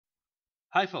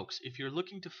Hi folks, if you're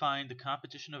looking to find the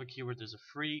competition of a keyword, there's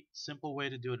a free, simple way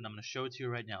to do it, and I'm going to show it to you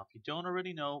right now. If you don't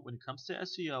already know, when it comes to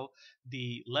SEO,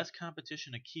 the less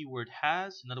competition a keyword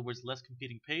has, in other words, less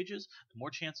competing pages, the more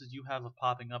chances you have of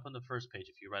popping up on the first page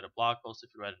if you write a blog post,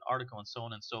 if you write an article, and so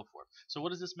on and so forth. So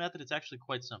what is this method? It's actually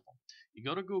quite simple. You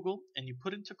go to Google and you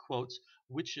put into quotes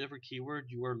whichever keyword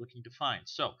you are looking to find.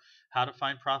 So, how to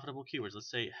find profitable keywords. Let's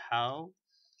say how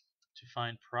to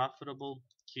find profitable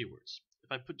keywords.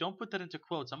 If I don't put that into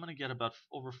quotes, I'm going to get about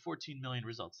over 14 million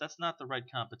results. That's not the right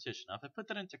competition. Now, if I put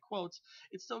that into quotes,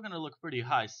 it's still going to look pretty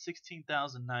high,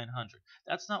 16,900.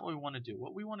 That's not what we want to do.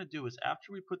 What we want to do is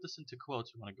after we put this into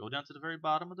quotes, we want to go down to the very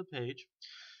bottom of the page,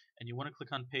 and you want to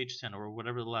click on page 10 or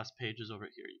whatever the last page is over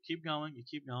here. You keep going, you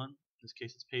keep going. In this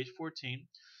case, it's page 14.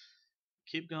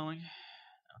 Keep going.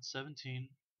 Now it's 17.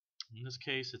 In this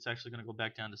case, it's actually going to go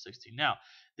back down to 16. Now,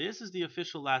 this is the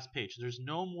official last page. There's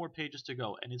no more pages to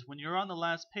go. And it's when you're on the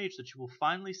last page that you will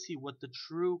finally see what the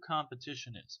true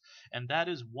competition is. And that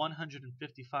is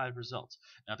 155 results.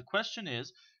 Now, the question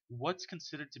is, what's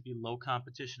considered to be low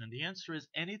competition? And the answer is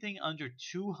anything under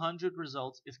 200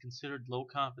 results is considered low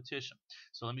competition.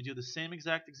 So let me do the same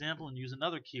exact example and use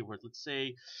another keyword. Let's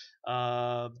say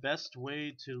best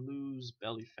way to lose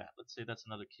belly fat. Let's say that's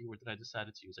another keyword that I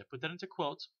decided to use. I put that into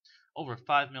quotes. Over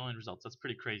 5 million results. That's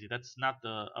pretty crazy. That's not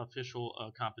the official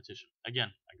competition. Again,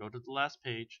 I go to the last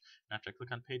page, and after I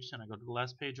click on page 10, I go to the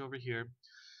last page over here.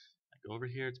 I go over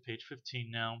here, it's page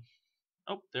 15 now.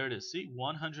 Oh, there it is. See,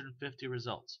 150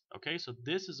 results. Okay, so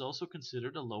this is also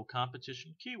considered a low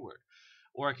competition keyword.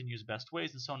 Or I can use best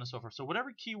ways and so on and so forth. So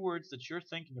whatever keywords that you're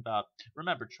thinking about,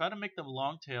 remember, try to make them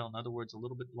long tail, in other words, a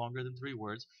little bit longer than 3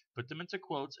 words, put them into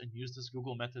quotes, and use this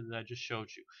Google method that I just showed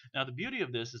you. Now, the beauty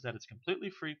of this is that it's completely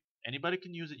free. Anybody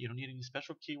can use it. You don't need any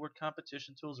special keyword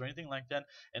competition tools or anything like that.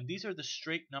 And these are the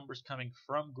straight numbers coming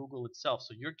from Google itself.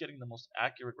 So you're getting the most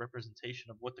accurate representation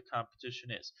of what the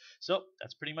competition is. So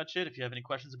that's pretty much it. If you have any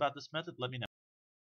questions about this method, let me know.